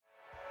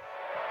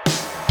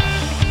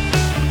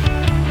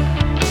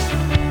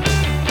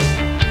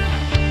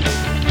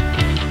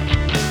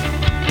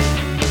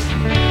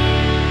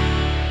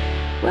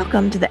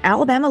Welcome to the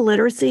Alabama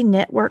Literacy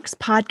Network's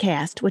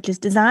podcast, which is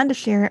designed to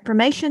share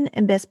information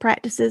and best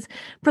practices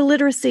for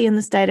literacy in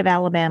the state of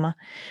Alabama.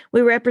 We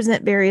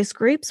represent various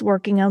groups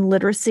working on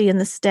literacy in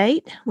the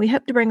state. We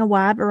hope to bring a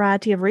wide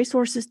variety of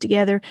resources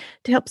together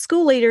to help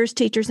school leaders,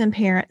 teachers, and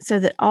parents so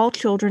that all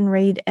children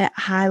read at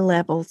high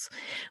levels.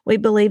 We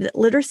believe that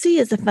literacy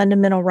is a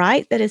fundamental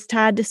right that is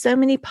tied to so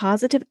many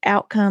positive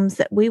outcomes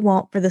that we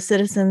want for the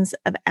citizens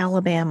of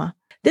Alabama.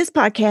 This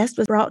podcast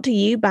was brought to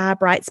you by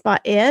Bright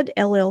Spot Ed,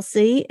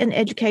 LLC, an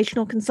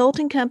educational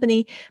consulting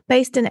company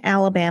based in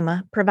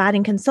Alabama,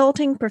 providing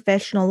consulting,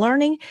 professional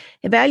learning,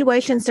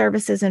 evaluation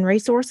services, and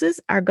resources.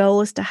 Our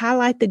goal is to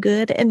highlight the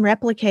good and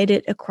replicate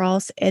it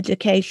across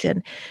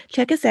education.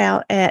 Check us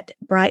out at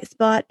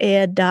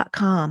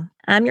brightspoted.com.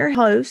 I'm your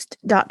host,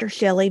 Dr.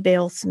 Shelley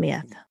Bell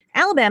Smith.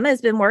 Alabama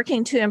has been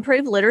working to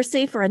improve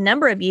literacy for a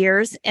number of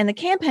years, and the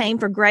campaign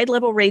for grade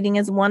level reading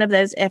is one of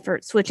those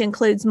efforts, which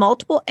includes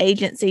multiple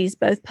agencies,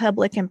 both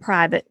public and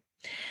private.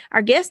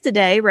 Our guests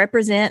today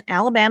represent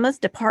Alabama's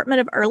Department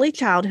of Early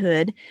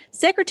Childhood,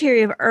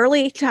 Secretary of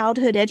Early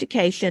Childhood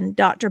Education,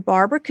 Dr.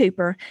 Barbara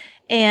Cooper,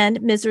 and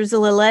Mrs.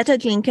 Liletta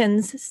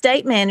Jenkins,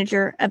 State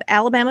Manager of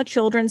Alabama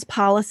Children's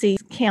Policy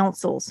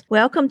Councils.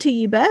 Welcome to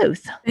you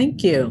both.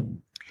 Thank you.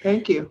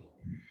 Thank you.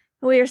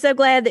 We are so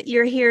glad that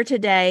you're here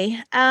today.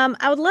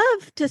 I would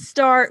love to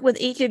start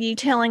with each of you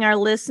telling our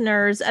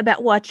listeners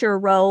about what your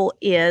role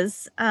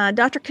is.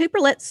 Dr. Cooper,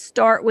 let's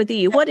start with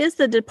you. What is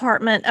the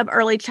Department of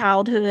Early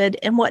Childhood,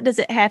 and what does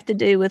it have to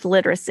do with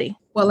literacy?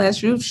 Well,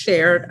 as you've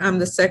shared, I'm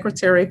the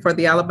Secretary for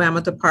the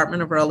Alabama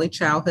Department of Early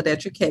Childhood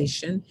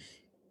Education.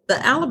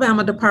 The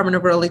Alabama Department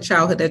of Early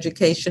Childhood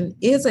Education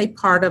is a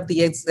part of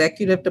the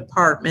Executive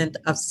Department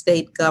of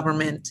State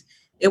Government.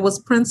 It was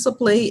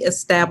principally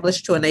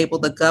established to enable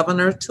the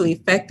governor to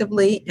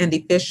effectively and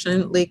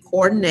efficiently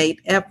coordinate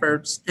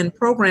efforts and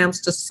programs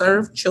to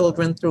serve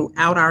children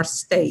throughout our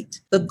state.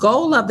 The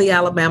goal of the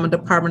Alabama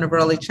Department of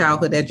Early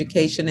Childhood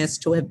Education is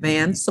to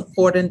advance,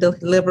 support, and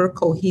deliver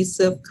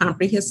cohesive,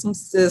 comprehensive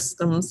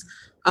systems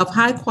of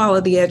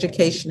high-quality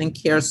education and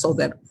care so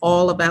that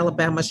all of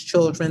Alabama's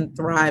children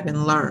thrive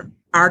and learn.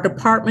 Our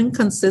department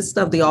consists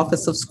of the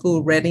Office of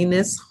School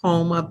Readiness,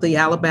 home of the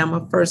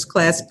Alabama First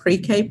Class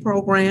Pre-K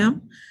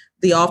program,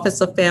 the Office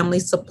of Family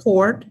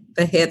Support,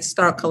 the Head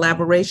Start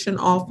Collaboration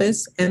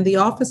Office, and the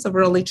Office of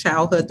Early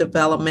Childhood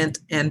Development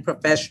and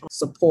Professional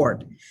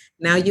Support.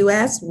 Now you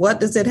ask, what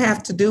does it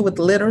have to do with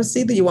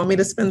literacy? Do you want me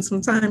to spend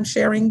some time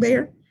sharing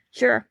there?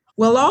 Sure.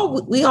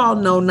 Well, we all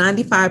know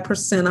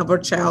 95% of a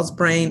child's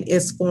brain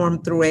is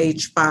formed through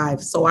age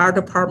 5. So our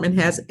department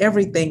has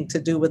everything to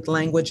do with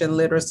language and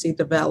literacy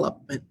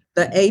development.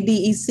 The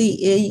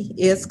ADECE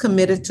is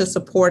committed to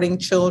supporting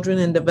children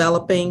in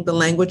developing the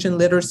language and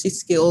literacy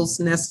skills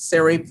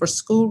necessary for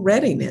school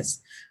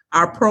readiness.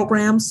 Our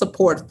programs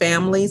support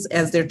families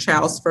as their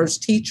child's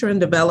first teacher in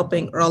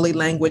developing early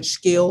language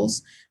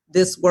skills.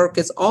 This work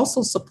is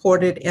also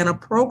supported in a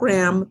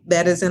program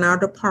that is in our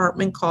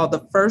department called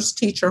the First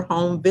Teacher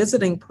Home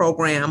Visiting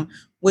Program,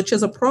 which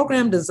is a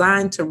program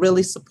designed to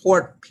really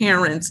support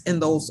parents in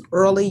those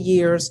early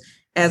years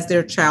as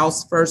their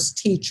child's first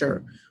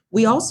teacher.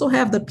 We also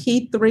have the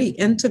P3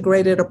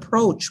 integrated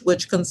approach,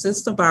 which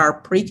consists of our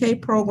pre-K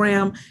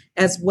program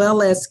as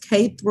well as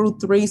K through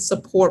 3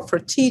 support for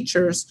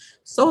teachers,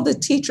 so the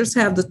teachers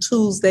have the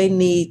tools they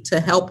need to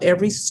help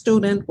every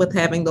student with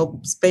having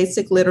those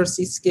basic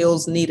literacy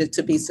skills needed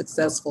to be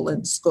successful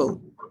in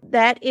school.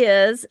 That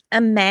is a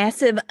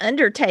massive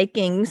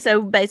undertaking.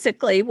 So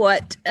basically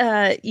what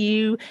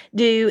you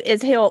do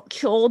is help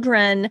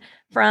children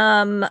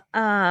from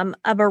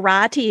a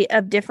variety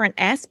of different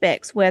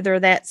aspects, whether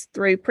that's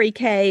through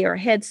pre-K or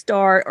Head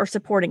Start or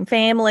supporting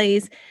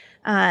families.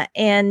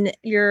 And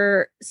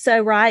you're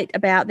so right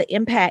about the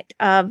impact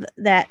of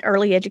that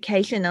early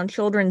education on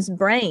children's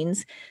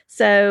brains.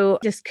 So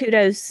just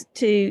kudos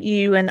to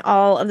you and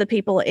all of the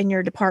people in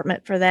your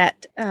department for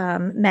that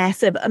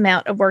massive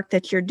amount of work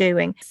that you're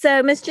doing.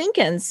 So Ms.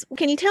 Jenkins,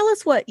 can you tell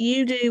us what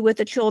you do with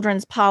the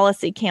Children's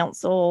Policy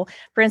Council?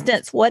 For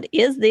instance, what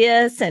is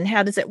this and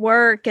how does it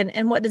work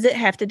and what does it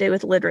have to do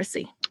with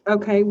literacy?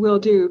 Okay, will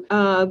do.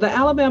 The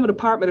Alabama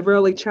Department of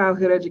Early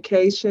Childhood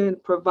Education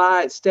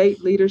provides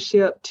state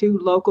leadership to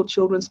local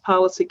children's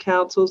policy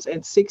councils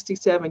in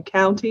 67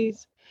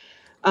 counties.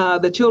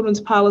 The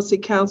children's policy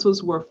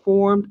councils were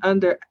formed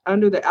under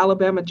the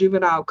Alabama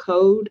Juvenile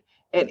Code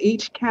and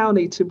each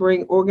county to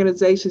bring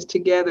organizations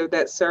together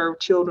that serve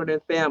children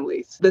and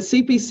families. The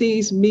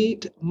CPCs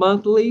meet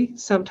monthly,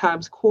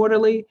 sometimes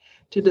quarterly,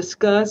 to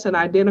discuss and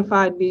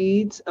identify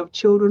needs of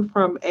children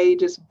from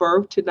ages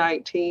birth to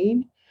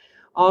 19.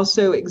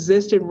 Also,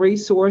 existing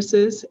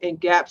resources and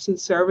gaps in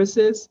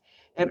services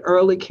and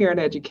early care and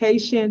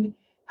education,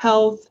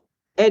 health,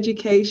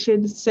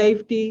 education,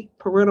 safety,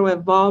 parental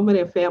involvement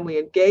and family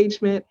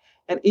engagement,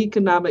 and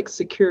economic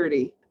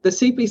security. The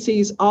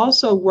CPCs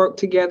also work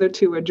together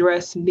to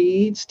address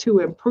needs to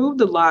improve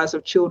the lives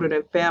of children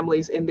and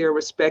families in their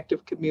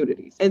respective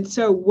communities. And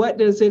so what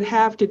does it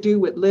have to do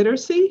with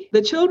literacy?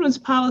 The Children's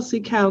Policy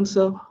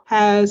Council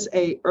has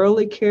an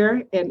early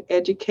care and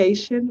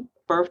education,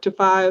 birth to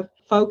 5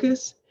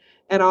 focus,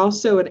 and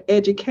also an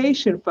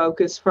education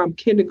focus from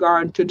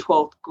kindergarten to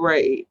 12th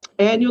grade.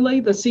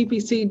 Annually, the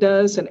CPC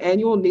does an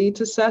annual needs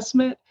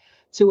assessment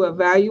to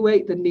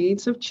evaluate the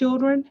needs of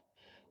children.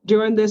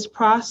 During this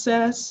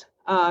process,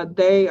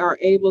 they are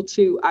able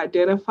to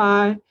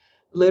identify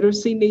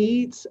literacy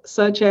needs,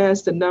 such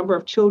as the number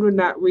of children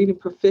not reading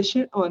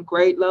proficient on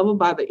grade level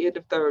by the end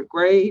of 3rd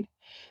grade,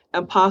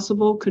 and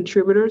possible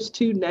contributors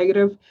to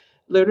negative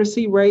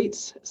literacy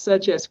rates,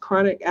 such as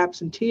chronic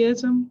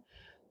absenteeism,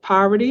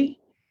 poverty,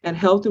 and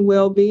health and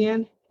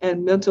well-being,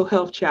 and mental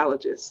health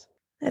challenges.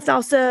 That's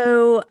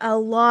also a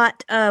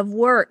lot of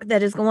work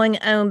that is going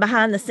on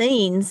behind the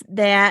scenes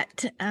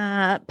that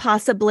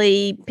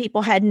possibly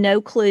people had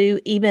no clue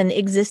even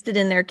existed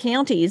in their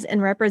counties,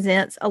 and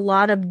represents a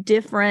lot of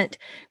different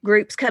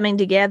groups coming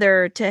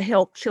together to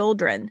help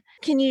children.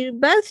 Can you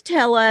both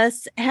tell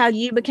us how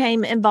you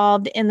became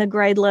involved in the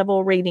grade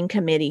level reading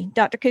committee?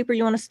 Dr. Cooper,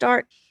 you want to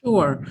start?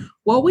 Sure.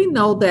 Well, we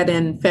know that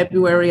in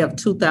February of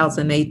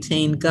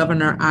 2018,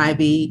 Governor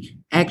Ivey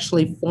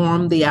actually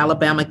formed the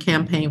Alabama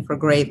Campaign for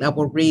Grade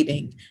Level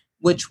Reading,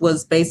 which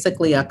was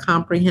basically a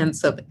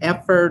comprehensive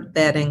effort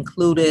that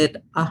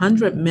included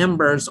 100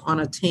 members on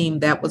a team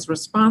that was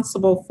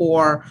responsible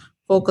for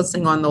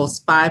focusing on those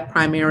 5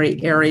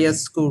 primary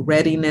areas: school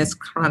readiness,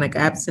 chronic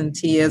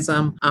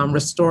absenteeism,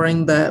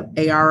 restoring the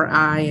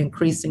ARI,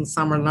 increasing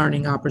summer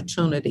learning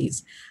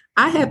opportunities.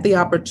 I had the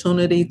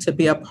opportunity to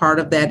be a part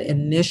of that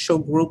initial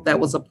group that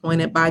was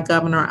appointed by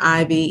Governor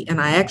Ivey,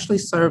 and I actually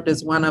served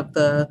as one of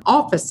the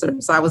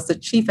officers. I was the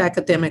chief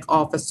academic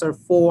officer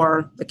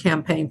for the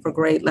Campaign for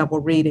Grade Level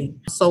Reading.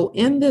 So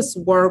in this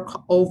work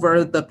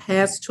over the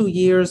past 2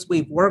 years,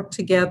 we've worked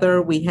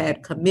together. We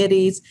had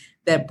committees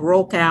that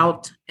broke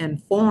out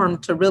and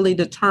formed to really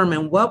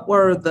determine what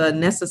were the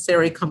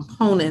necessary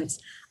components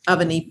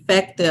of an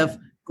effective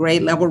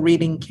grade level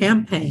reading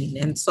campaign.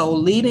 And so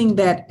leading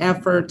that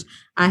effort,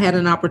 I had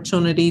an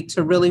opportunity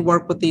to really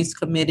work with these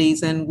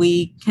committees, and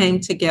we came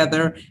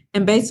together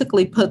and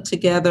basically put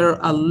together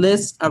a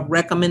list of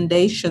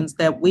recommendations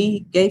that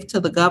we gave to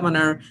the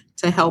governor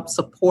to help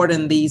support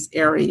in these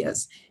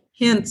areas.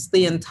 Hence,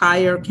 the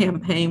entire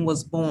campaign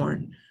was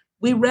born.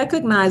 We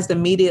recognized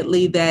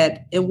immediately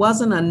that it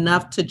wasn't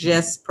enough to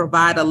just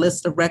provide a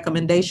list of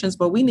recommendations,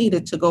 but we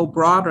needed to go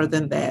broader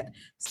than that.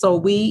 So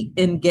we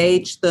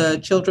engaged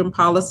the Children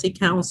Policy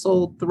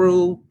Council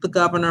through the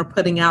governor,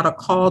 putting out a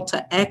call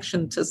to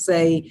action to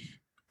say,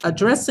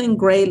 addressing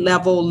grade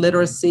level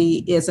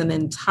literacy is an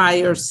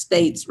entire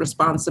state's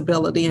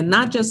responsibility, and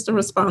not just the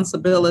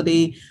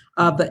responsibility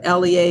of the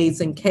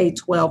LEAs and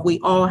K-12. We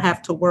all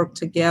have to work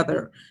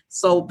together.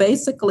 So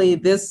basically,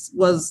 this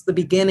was the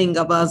beginning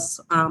of us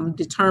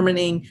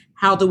determining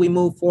how do we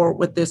move forward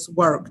with this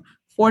work.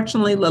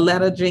 Fortunately,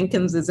 Loletta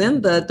Jenkins is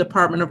in the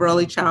Department of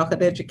Early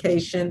Childhood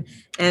Education,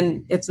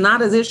 and it's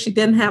not as if she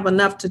didn't have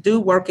enough to do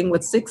working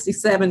with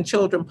 67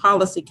 children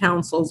policy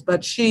councils,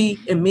 but she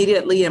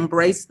immediately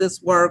embraced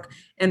this work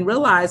and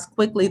realized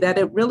quickly that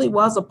it really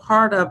was a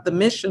part of the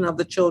mission of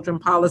the Children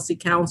Policy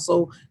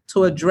Council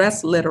to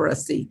address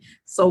literacy.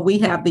 So we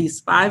have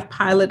these 5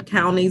 pilot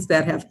counties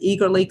that have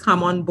eagerly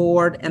come on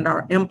board and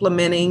are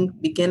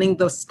beginning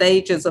the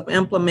stages of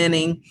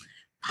implementing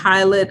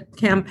pilot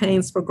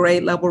campaigns for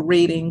grade level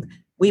reading.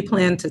 We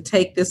plan to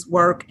take this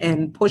work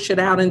and push it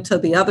out into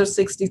the other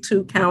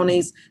 62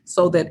 counties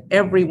so that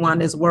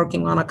everyone is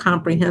working on a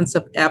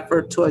comprehensive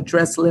effort to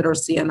address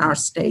literacy in our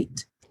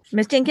state.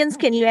 Ms. Jenkins,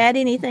 can you add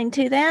anything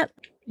to that?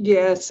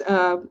 Yes,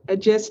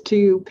 just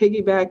to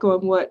piggyback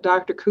on what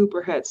Dr.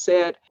 Cooper had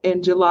said,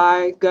 in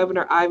July,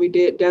 Governor Ivey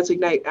did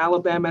designate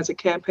Alabama as a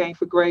campaign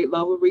for grade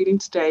level reading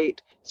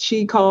state.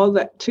 She called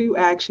to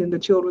action the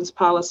Children's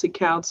Policy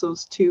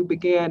Councils to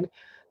begin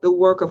the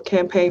work of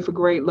campaign for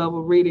grade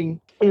level reading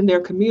in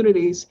their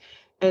communities.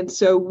 And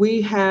so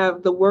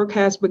the work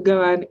has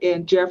begun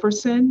in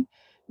Jefferson,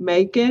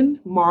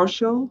 Macon,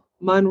 Marshall,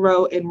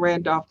 Monroe, and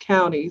Randolph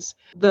counties.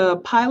 The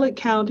pilot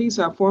counties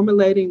are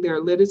formulating their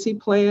literacy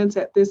plans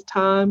at this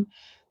time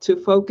to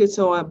focus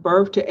on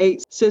birth to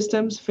 8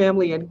 systems,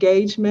 family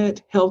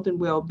engagement, health and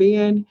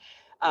well-being,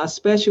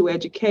 special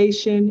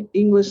education,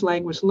 English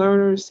language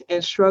learners,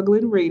 and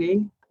struggling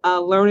reading,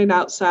 learning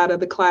outside of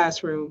the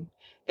classroom.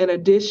 In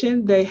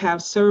addition, they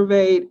have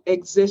surveyed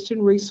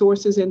existing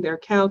resources in their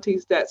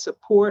counties that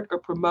support or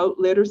promote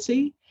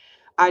literacy,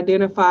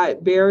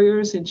 identified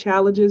barriers and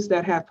challenges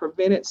that have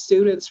prevented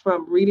students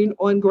from reading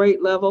on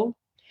grade level.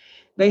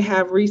 They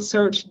have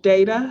researched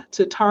data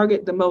to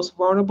target the most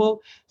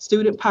vulnerable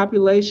student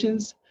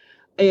populations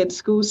and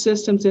school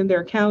systems in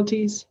their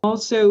counties.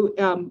 Also,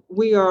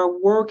 we are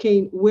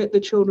working with the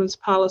Children's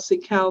Policy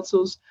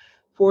Councils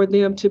for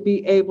them to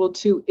be able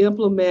to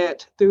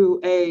implement through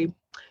a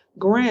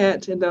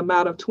grant in the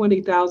amount of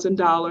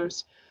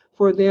 $20,000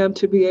 for them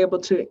to be able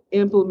to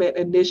implement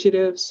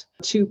initiatives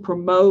to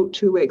promote,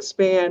 to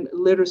expand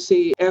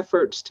literacy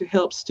efforts to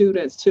help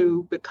students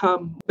to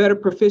become better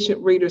proficient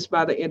readers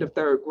by the end of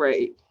third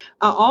grade.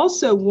 I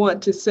also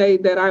want to say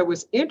that I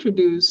was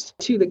introduced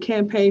to the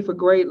Campaign for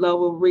Grade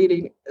Level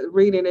Reading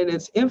in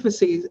its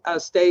infancy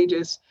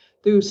stages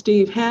through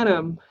Steve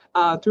Hannum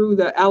through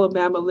the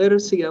Alabama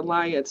Literacy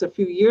Alliance a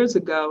few years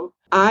ago.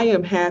 I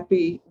am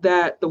happy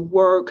that the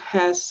work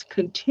has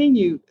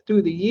continued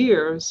through the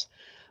years.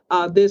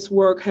 This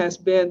work has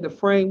been the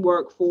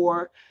framework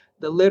for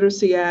the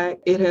Literacy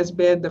Act. It has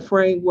been the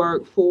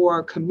framework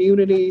for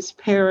communities,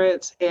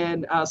 parents,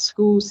 and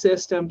school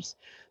systems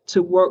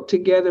to work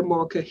together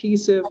more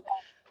cohesive,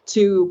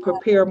 to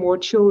prepare more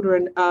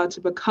children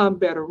to become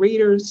better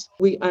readers.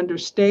 We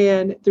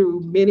understand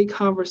through many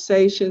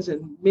conversations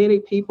and many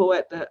people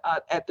at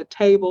the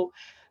table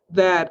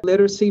that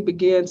literacy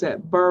begins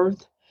at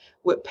birth,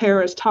 with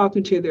parents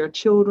talking to their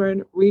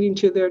children, reading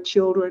to their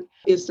children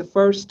is the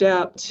first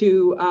step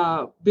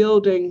to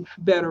building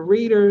better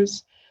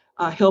readers,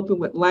 helping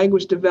with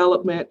language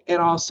development and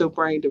also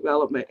brain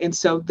development. And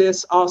so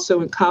this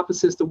also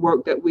encompasses the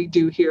work that we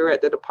do here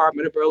at the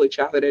Department of Early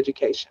Childhood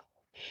Education.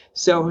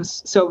 So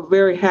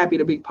very happy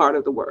to be part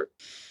of the work.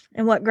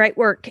 And what great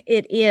work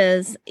it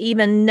is,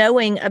 even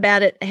knowing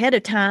about it ahead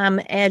of time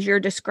as you're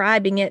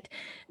describing it.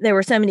 There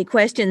were so many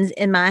questions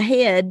in my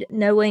head,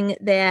 knowing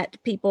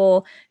that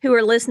people who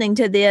are listening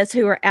to this,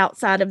 who are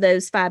outside of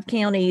those 5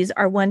 counties,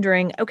 are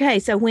wondering, okay,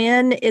 so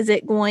when is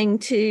it going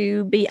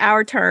to be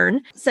our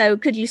turn? So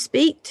could you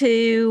speak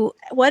to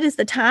what is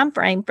the time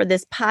frame for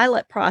this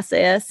pilot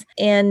process?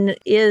 And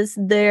is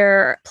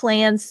there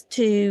plans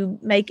to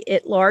make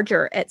it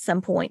larger at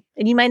some point?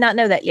 And you may not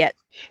know that yet.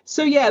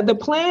 So yeah, the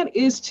plan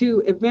is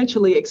to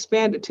eventually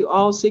expand it to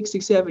all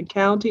 67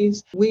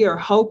 counties. We are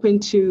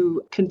hoping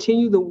to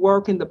continue the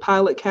work in the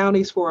pilot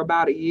counties for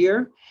about a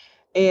year.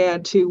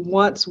 And to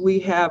once we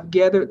have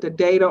gathered the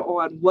data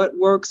on what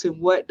works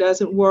and what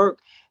doesn't work,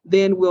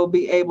 then we'll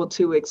be able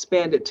to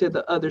expand it to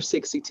the other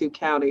 62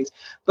 counties.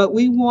 But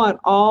we want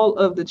all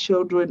of the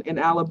children in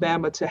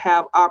Alabama to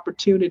have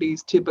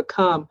opportunities to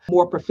become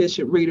more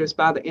proficient readers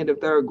by the end of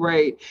third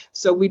grade.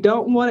 So we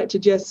don't want it to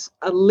just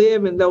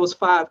live in those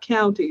 5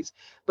 counties,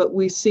 but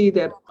we see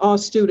that all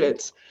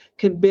students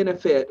can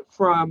benefit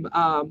from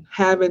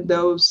having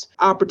those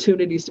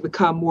opportunities to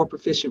become more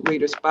proficient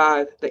readers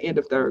by the end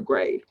of third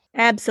grade.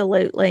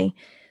 Absolutely.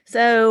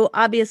 So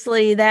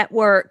obviously that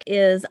work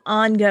is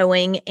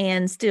ongoing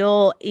and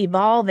still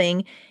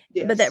evolving,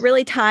 Yes. But that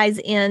really ties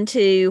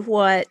into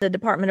what the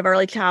Department of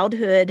Early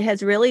Childhood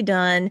has really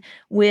done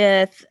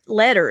with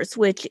LETRS,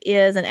 which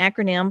is an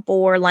acronym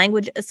for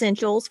Language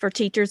Essentials for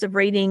Teachers of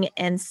Reading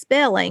and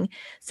Spelling.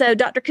 So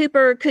Dr.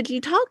 Cooper, could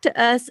you talk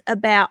to us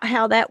about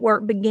how that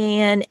work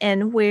began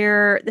and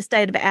where the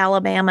state of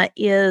Alabama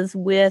is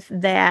with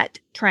that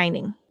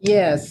training?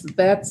 Yes,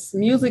 that's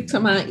music to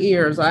my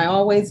ears. I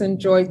always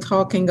enjoy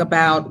talking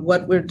about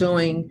what we're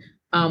doing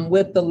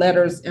with the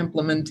LETRS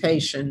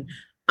implementation.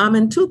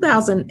 In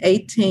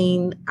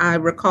 2018, I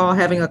recall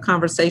having a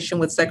conversation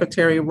with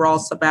Secretary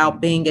Ross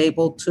about being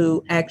able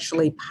to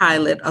actually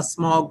pilot a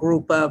small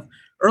group of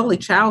early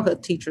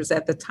childhood teachers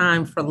at the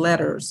time for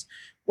LETRS.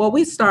 Well,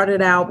 we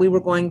started out, we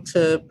were going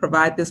to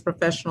provide this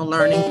professional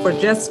learning for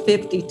just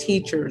 50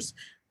 teachers.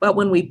 But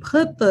when we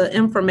put the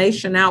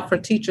information out for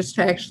teachers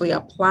to actually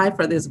apply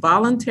for this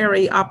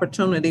voluntary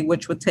opportunity,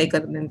 which would take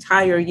an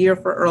entire year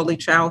for early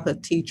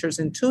childhood teachers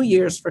and 2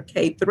 years for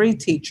K-3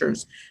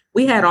 teachers,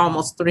 we had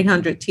almost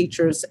 300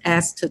 teachers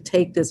asked to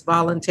take this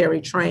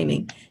voluntary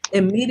training.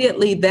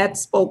 Immediately, that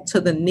spoke to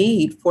the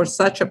need for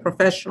such a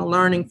professional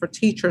learning for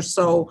teachers.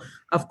 So,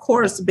 of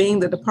course, being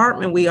the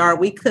department we are,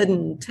 we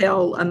couldn't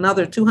tell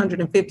another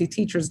 250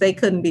 teachers they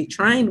couldn't be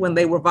trained when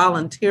they were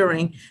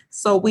volunteering.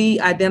 So we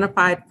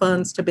identified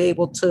funds to be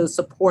able to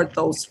support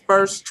those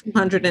first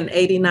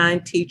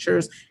 289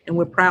 teachers, and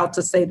we're proud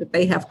to say that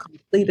they have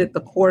completed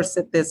the course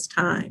at this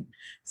time.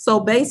 So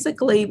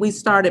basically, we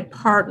started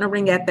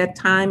partnering at that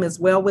time as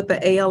well with the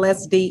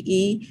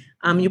ALSDE.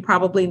 You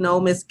probably know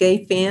Ms.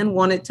 Gay Finn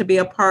wanted to be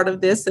a part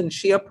of this, and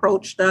she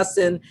approached us.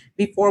 And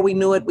before we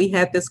knew it, we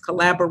had this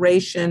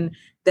collaboration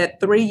that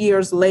 3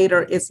 years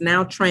later is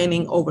now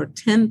training over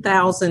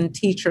 10,000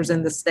 teachers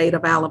in the state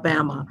of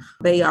Alabama.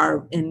 They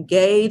are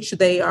engaged.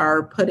 They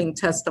are putting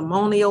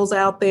testimonials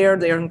out there.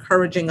 They're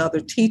encouraging other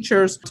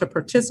teachers to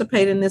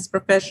participate in this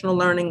professional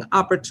learning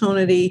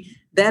opportunity.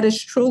 That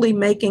is truly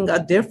making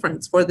a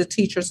difference for the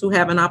teachers who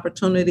have an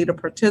opportunity to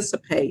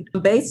participate.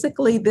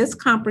 Basically, this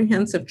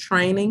comprehensive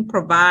training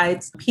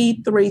provides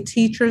P3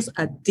 teachers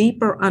a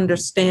deeper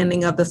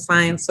understanding of the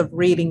science of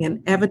reading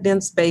and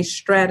evidence-based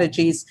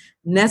strategies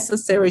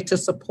necessary to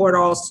support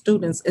all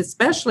students,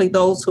 especially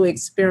those who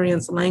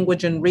experience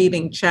language and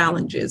reading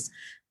challenges.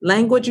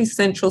 Language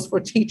Essentials for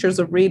Teachers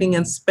of Reading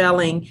and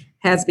Spelling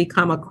has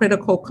become a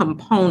critical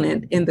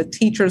component in the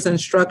teacher's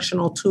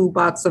instructional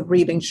toolbox of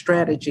reading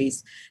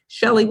strategies.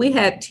 Shelley, we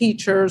had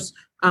teachers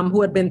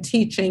who had been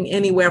teaching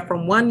anywhere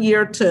from 1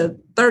 year to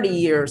 30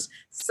 years,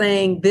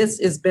 saying this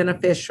is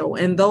beneficial.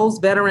 And those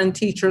veteran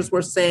teachers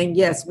were saying,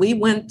 yes, we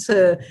went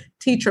to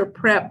teacher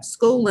prep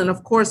school. And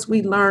of course,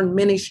 we learned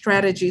many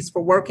strategies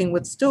for working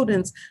with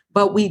students,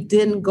 but we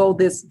didn't go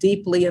this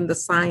deeply in the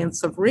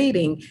science of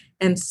reading.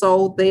 And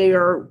so they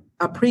are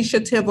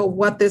appreciative of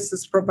what this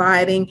is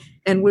providing,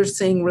 and we're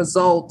seeing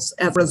results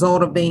as a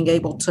result of being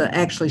able to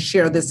actually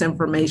share this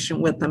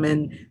information with them.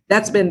 And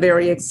that's been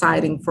very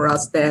exciting for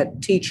us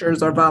that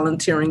teachers are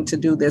volunteering to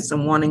do this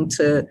and wanting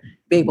to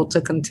be able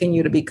to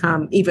continue to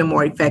become even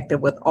more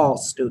effective with all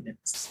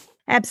students.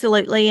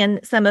 Absolutely. And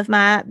some of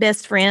my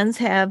best friends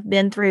have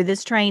been through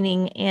this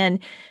training, and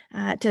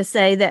to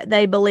say that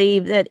they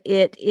believe that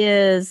it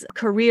is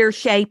career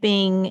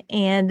shaping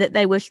and that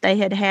they wish they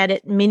had had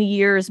it many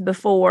years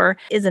before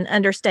is an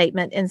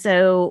understatement. And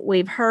so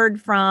we've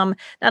heard from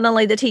not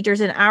only the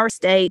teachers in our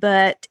state,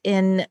 but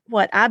in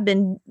what I've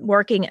been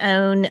working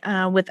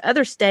on with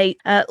other states,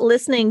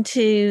 listening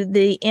to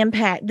the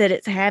impact that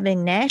it's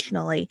having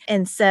nationally.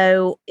 And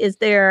so is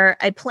there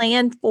a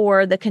plan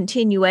for the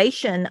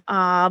continuation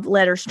of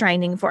LETRS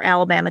training for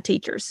Alabama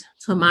teachers?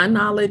 To my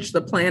knowledge,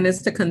 the plan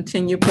is to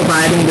continue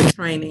providing the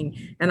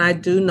training. And I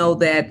do know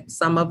that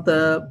some of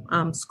the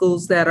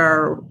schools that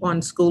are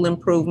on school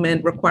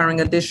improvement requiring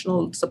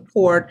additional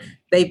support,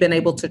 they've been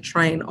able to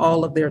train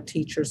all of their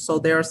teachers. So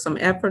there are some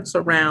efforts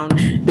around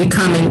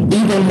becoming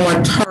even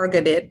more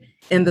targeted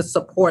in the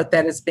support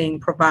that is being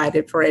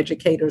provided for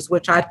educators,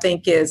 which I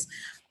think is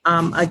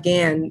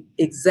again,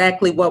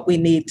 exactly what we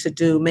need to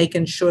do,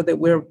 making sure that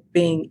we're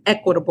being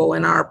equitable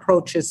in our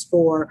approaches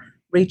for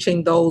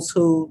reaching those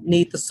who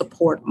need the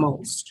support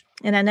most.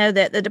 And I know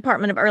that the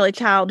Department of Early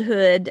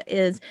Childhood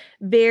is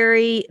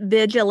very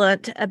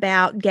vigilant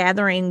about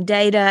gathering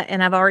data,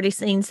 and I've already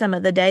seen some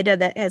of the data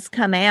that has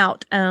come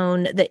out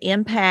on the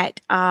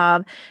impact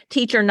of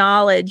teacher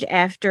knowledge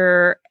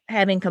after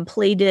having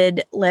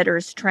completed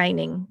LETRS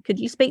training. Could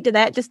you speak to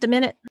that just a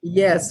minute?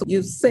 Yes,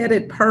 you said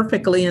it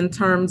perfectly in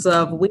terms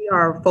of we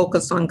are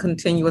focused on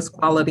continuous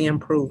quality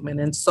improvement.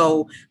 And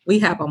so we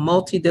have a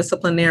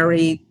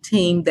multidisciplinary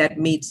team that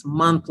meets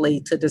monthly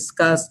to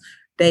discuss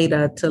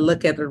data, to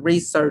look at the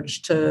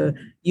research, to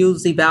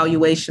use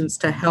evaluations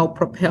to help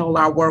propel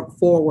our work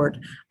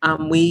forward.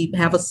 We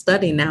have a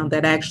study now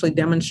that actually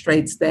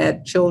demonstrates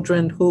that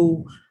children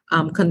who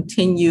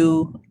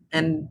continue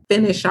and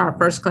finish our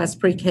first class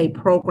pre-K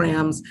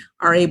programs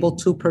are able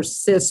to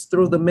persist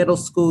through the middle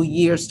school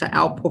years to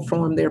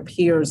outperform their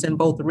peers in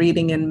both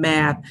reading and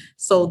math.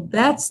 So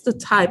that's the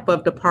type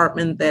of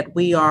department that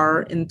we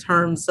are in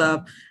terms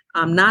of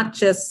not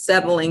just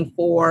settling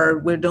for,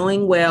 we're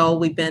doing well,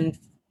 we've been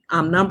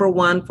number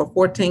one for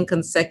 14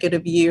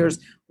 consecutive years.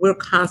 We're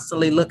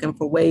constantly looking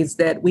for ways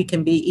that we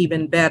can be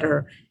even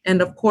better. And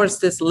of course,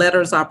 this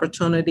LETRS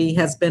opportunity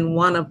has been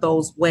one of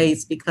those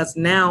ways, because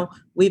now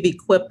we've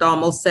equipped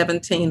almost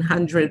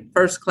 1,700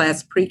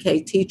 first-class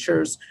pre-K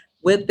teachers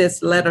with this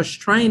LETRS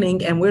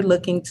training, and we're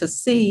looking to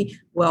see,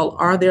 well,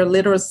 are their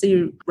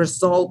literacy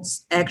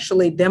results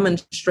actually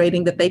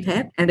demonstrating that they've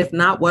had? And if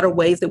not, what are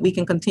ways that we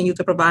can continue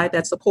to provide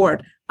that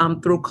support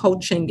through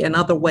coaching and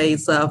other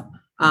ways of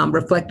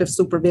reflective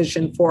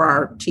supervision for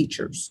our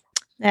teachers.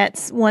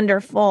 That's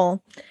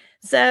wonderful.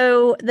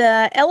 So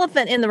the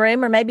elephant in the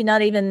room, or maybe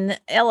not even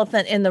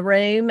elephant in the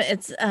room,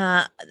 it's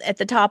at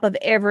the top of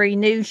every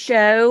news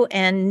show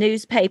and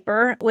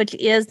newspaper, which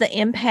is the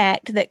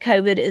impact that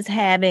COVID is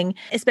having,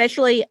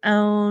 especially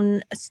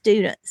on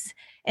students.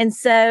 And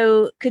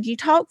so could you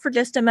talk for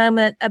just a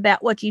moment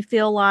about what you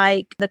feel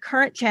like the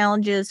current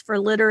challenges for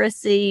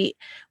literacy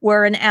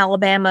were in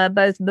Alabama,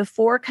 both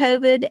before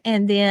COVID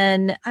and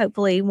then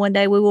hopefully one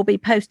day we will be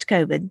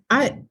post-COVID?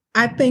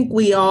 I think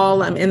we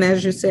all, and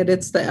as you said,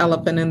 it's the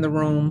elephant in the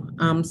room.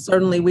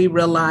 Certainly we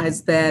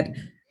realize that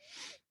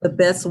the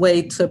best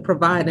way to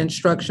provide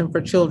instruction for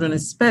children,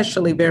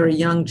 especially very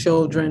young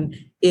children,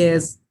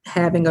 is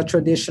having a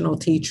traditional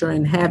teacher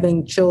and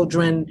having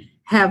children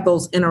have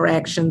those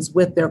interactions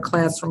with their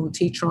classroom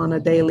teacher on a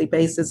daily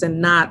basis,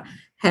 and not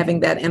having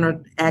that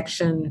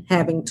interaction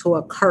having to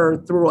occur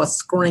through a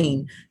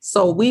screen.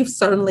 So we've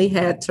certainly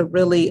had to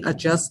really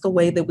adjust the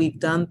way that we've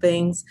done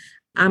things.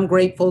 I'm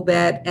grateful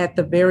that at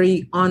the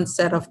very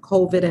onset of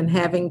COVID and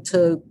having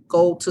to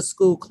go to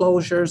school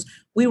closures,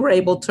 we were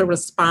able to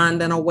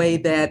respond in a way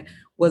that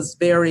was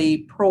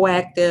very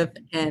proactive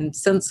and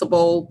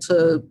sensible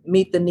to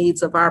meet the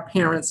needs of our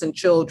parents and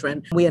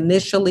children. We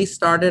initially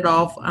started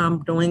off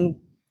doing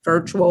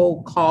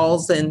virtual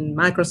calls and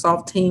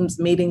Microsoft Teams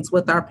meetings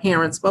with our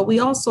parents, but we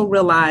also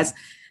realized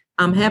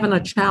having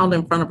a child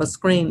in front of a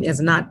screen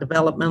is not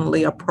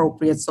developmentally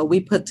appropriate. So we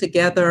put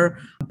together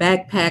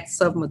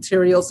backpacks of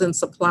materials and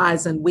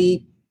supplies, and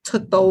we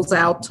took those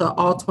out to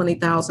all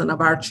 20,000 of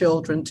our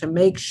children to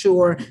make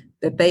sure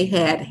that they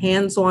had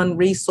hands-on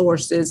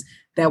resources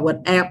that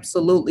would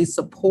absolutely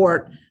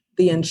support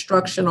the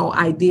instructional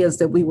ideas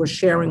that we were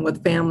sharing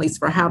with families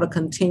for how to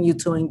continue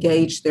to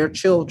engage their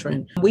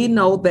children. We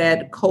know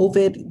that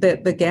COVID,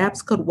 that the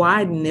gaps could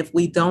widen if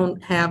we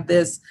don't have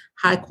this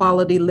high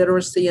quality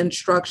literacy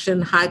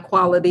instruction, high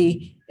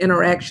quality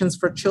interactions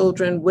for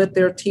children with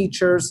their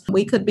teachers.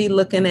 We could be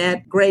looking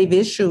at grave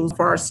issues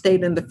for our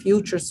state in the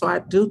future. So I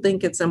do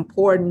think it's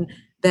important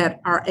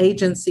that our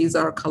agencies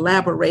are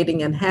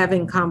collaborating and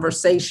having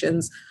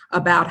conversations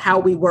about how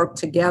we work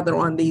together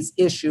on these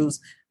issues.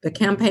 The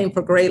campaign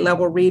for grade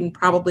level reading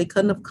probably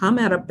couldn't have come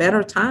at a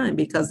better time,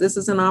 because this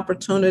is an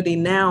opportunity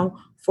now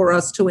for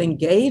us to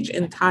engage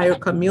entire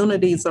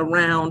communities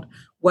around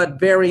what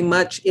very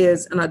much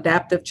is an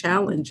adaptive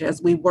challenge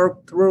as we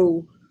work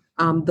through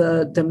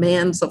the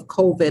demands of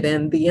COVID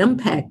and the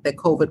impact that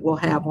COVID will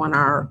have on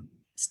our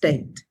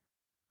state.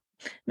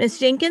 Ms.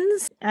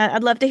 Jenkins,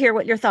 I'd love to hear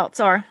what your thoughts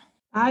are.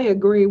 I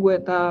agree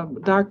with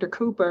Dr.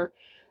 Cooper.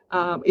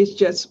 It's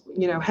just,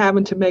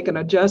 having to make an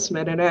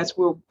adjustment. And as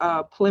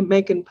we're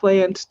making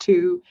plans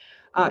to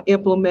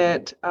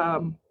implement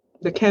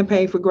the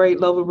campaign for grade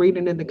level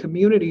reading in the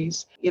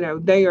communities,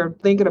 they are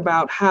thinking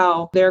about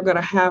how they're going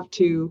to have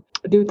to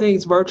do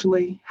things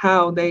virtually,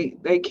 how they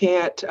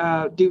can't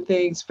do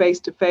things face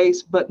to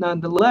face, but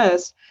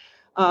nonetheless,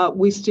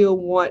 we still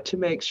want to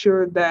make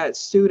sure that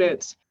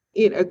students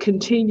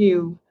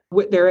continue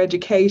with their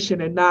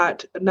education and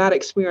not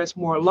experience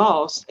more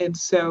loss. And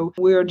so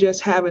we're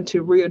just having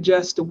to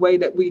readjust the way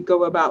that we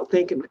go about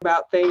thinking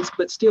about things,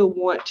 but still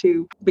want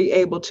to be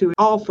able to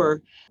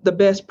offer the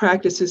best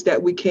practices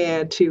that we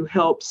can to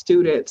help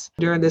students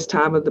during this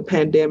time of the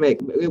pandemic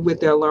with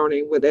their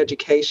learning, with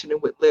education,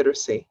 and with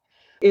literacy.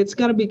 It's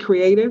going to be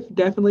creative.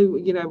 Definitely,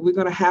 we're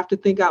going to have to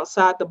think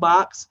outside the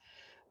box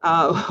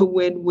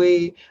when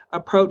we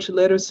approach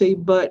literacy,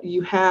 but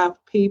you have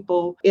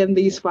people in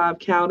these 5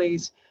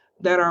 counties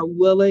that are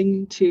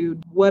willing to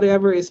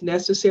whatever is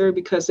necessary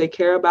because they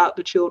care about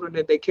the children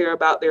and they care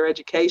about their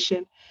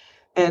education.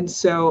 And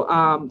so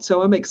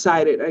I'm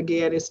excited.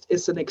 Again,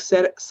 it's an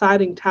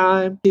exciting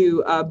time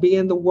to be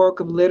in the work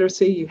of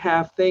literacy. You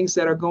have things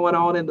that are going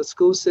on in the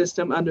school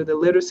system under the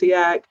Literacy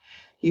Act.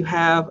 You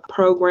have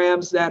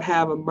programs that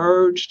have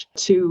emerged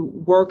to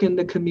work in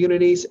the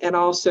communities. And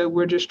also,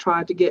 we're just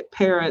trying to get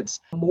parents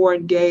more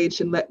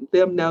engaged and let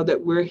them know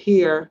that we're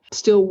here,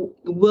 still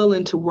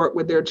willing to work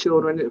with their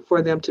children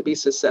for them to be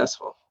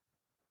successful.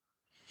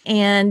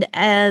 And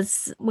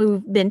as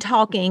we've been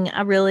talking,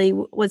 I really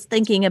was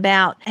thinking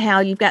about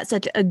how you've got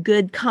such a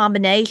good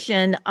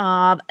combination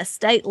of a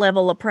state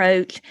level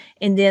approach,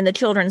 and then the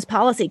Children's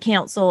Policy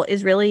Council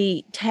is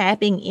really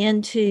tapping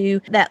into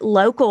that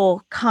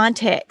local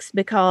context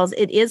because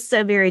it is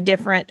so very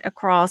different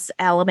across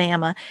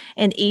Alabama.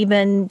 And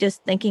even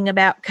just thinking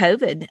about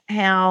COVID,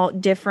 how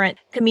different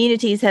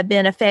communities have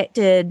been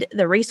affected,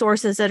 the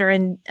resources that are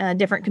in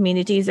different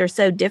communities are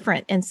so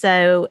different. And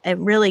so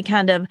really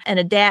kind of an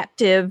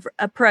adaptive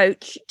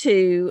approach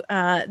to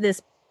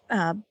this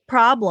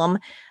problem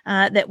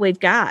that we've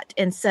got.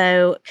 And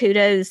so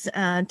kudos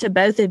to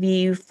both of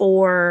you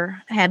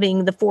for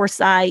having the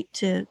foresight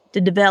to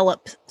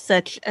develop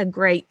such a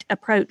great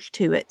approach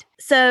to it.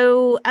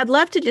 So I'd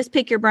love to just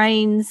pick your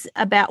brains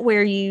about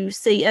where you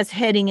see us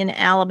heading in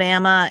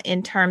Alabama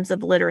in terms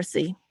of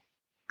literacy.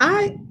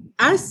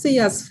 I see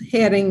us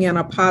heading in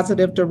a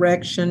positive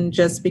direction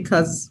just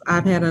because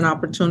I've had an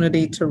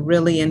opportunity to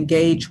really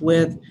engage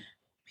with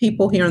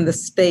people here in the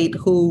state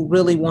who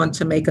really want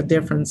to make a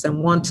difference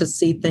and want to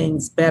see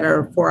things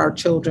better for our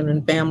children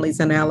and families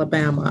in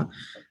Alabama.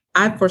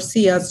 I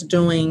foresee us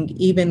doing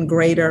even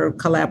greater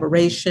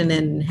collaboration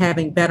and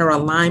having better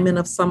alignment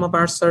of some of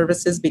our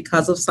services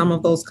because of some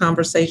of those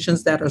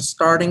conversations that are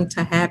starting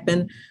to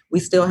happen. We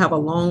still have a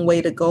long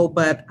way to go,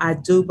 but I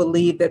do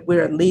believe that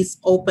we're at least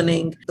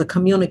opening the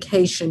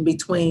communication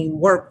between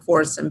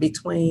workforce and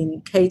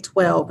between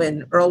K-12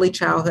 and early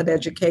childhood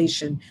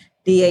education,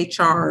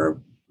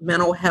 DHR,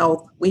 mental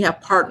health. We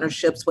have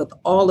partnerships with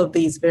all of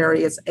these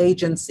various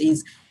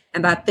agencies.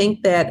 And I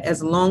think that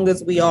as long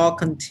as we all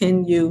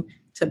continue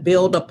to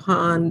build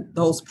upon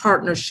those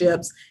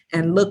partnerships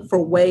and look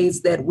for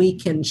ways that we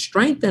can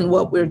strengthen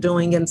what we're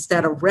doing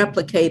instead of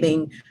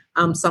replicating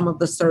some of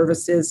the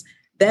services,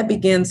 that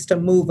begins to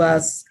move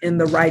us in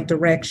the right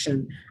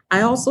direction.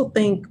 I also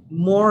think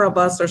more of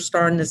us are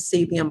starting to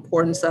see the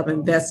importance of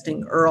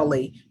investing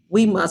early.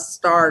 We must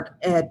start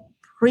at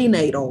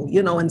prenatal,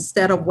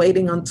 instead of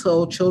waiting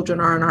until children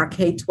are in our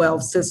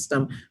K-12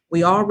 system.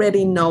 We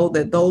already know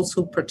that those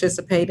who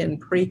participate in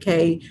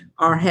pre-K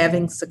are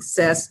having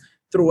success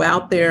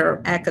throughout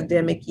their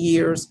academic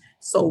years.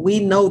 So we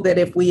know that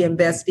if we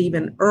invest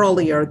even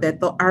earlier, that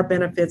our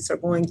benefits are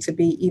going to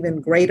be even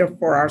greater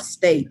for our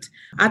state.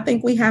 I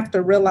think we have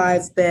to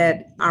realize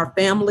that our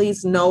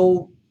families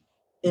know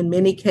in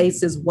many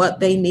cases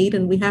what they need,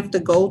 and we have to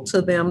go to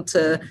them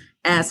to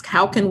ask,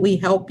 how can we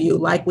help you?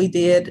 Like we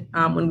did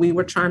when we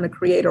were trying to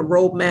create a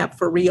roadmap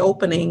for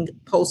reopening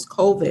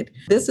post-COVID.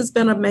 This has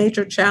been a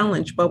major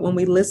challenge, but when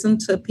we listen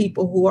to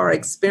people who are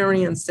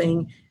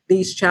experiencing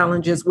these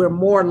challenges, we're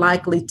more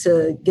likely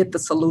to get the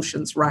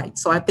solutions right.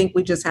 So I think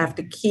we just have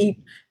to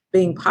keep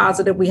being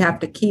positive. We have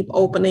to keep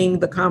opening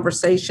the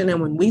conversation.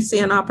 And when we see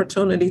an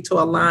opportunity to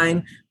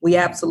align, we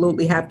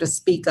absolutely have to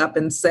speak up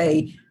and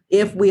say,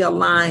 if we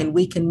align,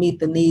 we can meet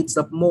the needs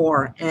of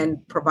more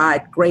and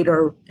provide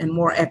greater and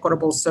more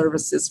equitable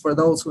services for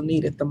those who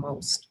need it the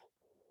most.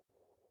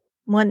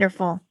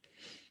 Wonderful.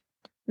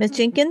 Ms.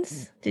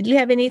 Jenkins, did you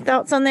have any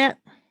thoughts on that?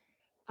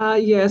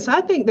 Yes,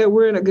 I think that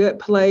we're in a good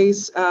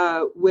place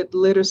with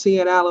literacy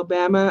in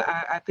Alabama.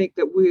 I think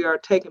that we are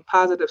taking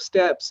positive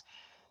steps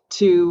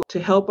to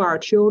help our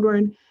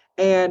children.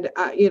 And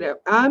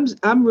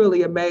I'm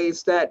really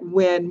amazed that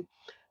when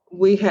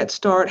we had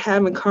started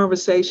having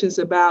conversations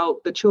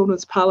about the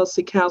Children's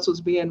Policy Councils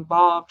being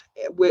involved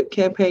with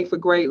Campaign for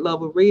Grade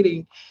Level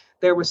Reading,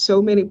 there were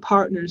so many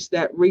partners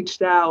that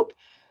reached out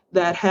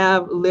that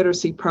have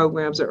literacy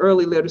programs or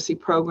early literacy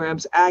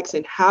programs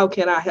asking, how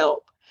can I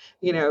help?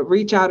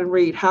 Reach out and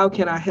read, how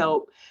can I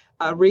help?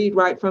 Read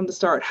right from the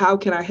start, how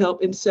can I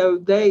help? And so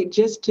they,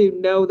 just to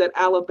know that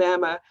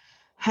Alabama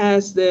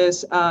has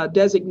this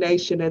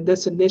designation and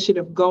this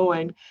initiative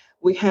going,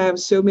 we have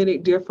so many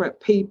different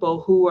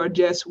people who are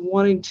just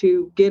wanting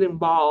to get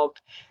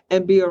involved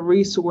and be a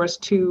resource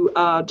to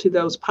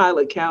those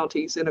pilot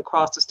counties and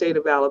across the state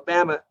of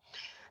Alabama.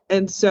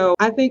 And so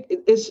I think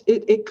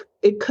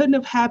it couldn't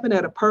have happened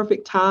at a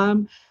perfect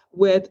time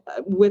with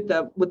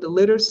the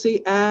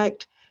Literacy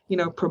Act,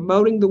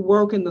 promoting the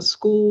work in the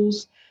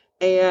schools,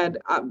 and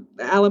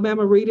the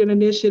Alabama Reading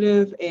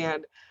Initiative,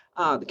 and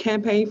the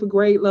Campaign for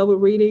Grade Level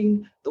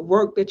Reading, the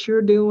work that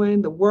you're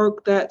doing, the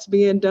work that's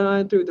being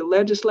done through the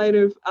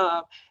legislative.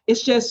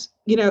 It's just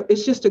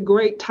a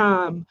great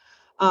time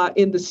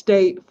in the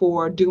state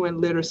for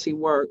doing literacy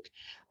work.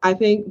 I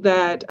think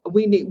that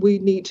we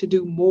need to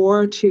do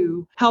more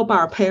to help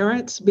our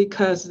parents,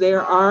 because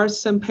there are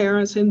some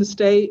parents in the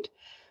state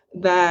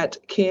that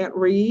can't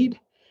read.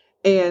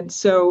 And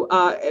so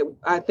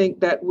I think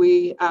that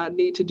we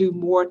need to do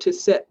more to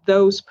set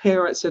those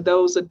parents or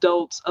those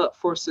adults up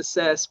for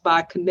success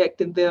by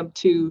connecting them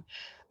to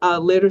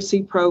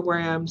literacy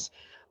programs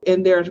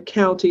in their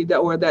county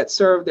that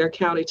serve their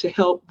county, to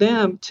help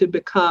them to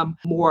become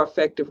more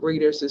effective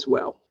readers as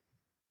well.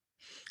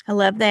 I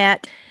love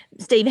that.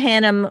 Steve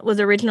Hannum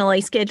was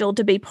originally scheduled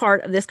to be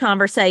part of this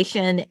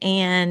conversation.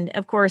 And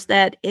of course,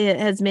 that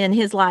has been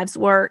his life's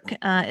work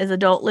as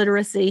adult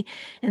literacy.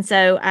 And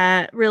so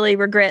I really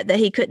regret that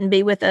he couldn't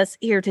be with us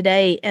here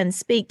today and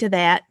speak to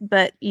that.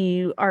 But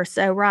you are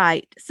so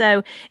right.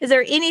 So is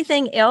there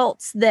anything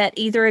else that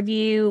either of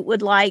you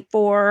would like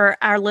for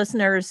our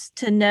listeners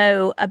to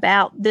know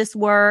about this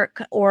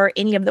work or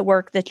any of the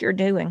work that you're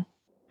doing?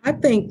 I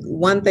think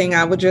one thing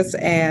I would just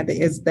add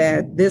is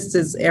that this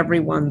is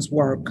everyone's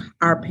work.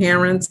 Our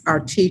parents, our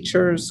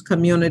teachers,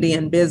 community,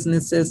 and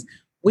businesses,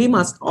 we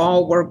must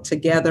all work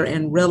together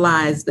and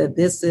realize that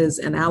this is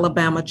an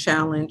Alabama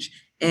challenge.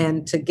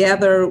 And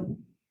together,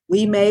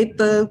 we made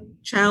the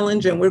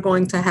challenge and we're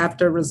going to have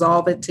to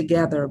resolve it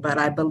together. But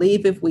I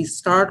believe if we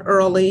start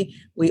early,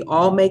 we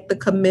all make the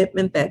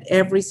commitment that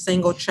every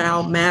single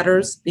child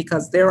matters,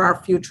 because they're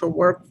our future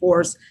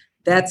workforce.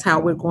 That's how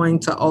we're going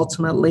to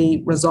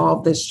ultimately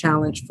resolve this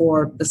challenge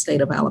for the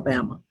state of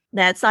Alabama.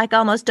 That's like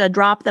almost a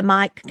drop the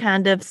mic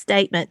kind of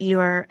statement. You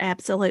are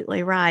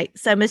absolutely right.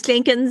 So, Ms.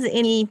 Jenkins,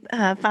 any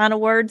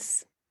final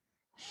words?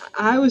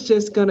 I was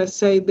just going to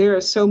say there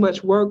is so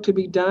much work to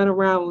be done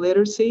around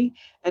literacy.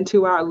 And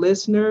to our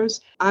listeners,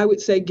 I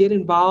would say get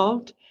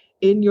involved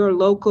in your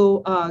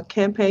local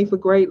Campaign for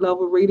Grade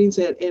Level Readings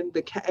in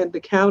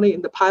the county,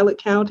 in the pilot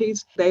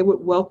counties. They would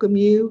welcome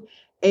you.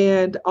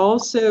 And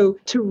also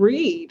to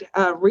read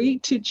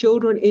to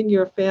children in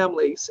your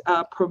families,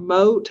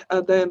 promote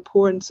the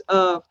importance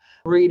of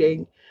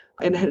reading,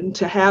 and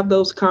to have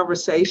those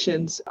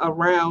conversations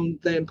around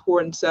the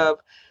importance of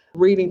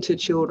reading to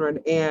children,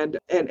 and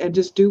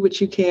just do what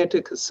you can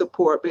to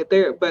support.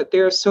 But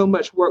there's so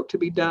much work to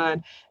be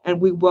done, and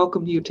we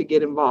welcome you to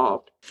get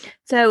involved.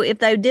 So if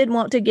they did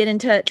want to get in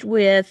touch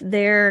with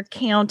their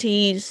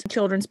county's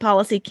Children's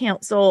Policy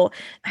Council,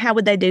 how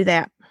would they do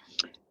that?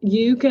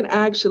 You can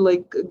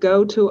actually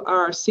go to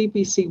our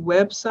CPC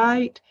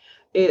website.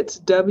 It's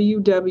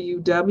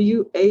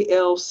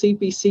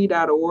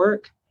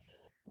www.alcpc.org,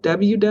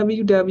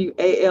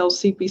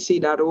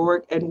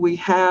 www.alcpc.org, and we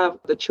have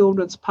the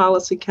Children's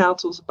Policy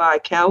Councils by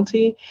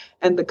county,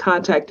 and the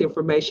contact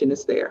information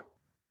is there.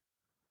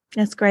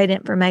 That's great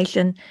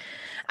information.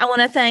 I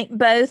want to thank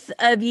both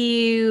of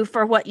you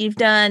for what you've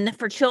done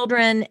for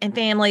children and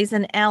families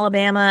in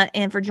Alabama,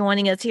 and for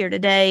joining us here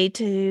today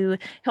to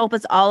help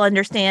us all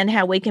understand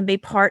how we can be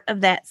part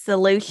of that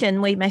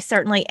solution. We may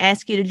certainly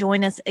ask you to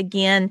join us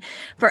again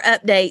for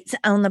updates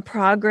on the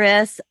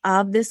progress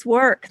of this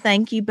work.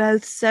 Thank you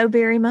both so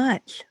very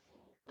much.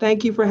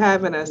 Thank you for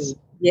having us.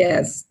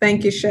 Yes.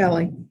 Thank you,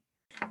 Shelley.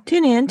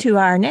 Tune in to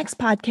our next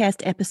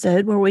podcast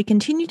episode, where we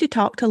continue to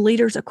talk to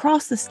leaders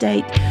across the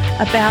state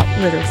about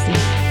literacy.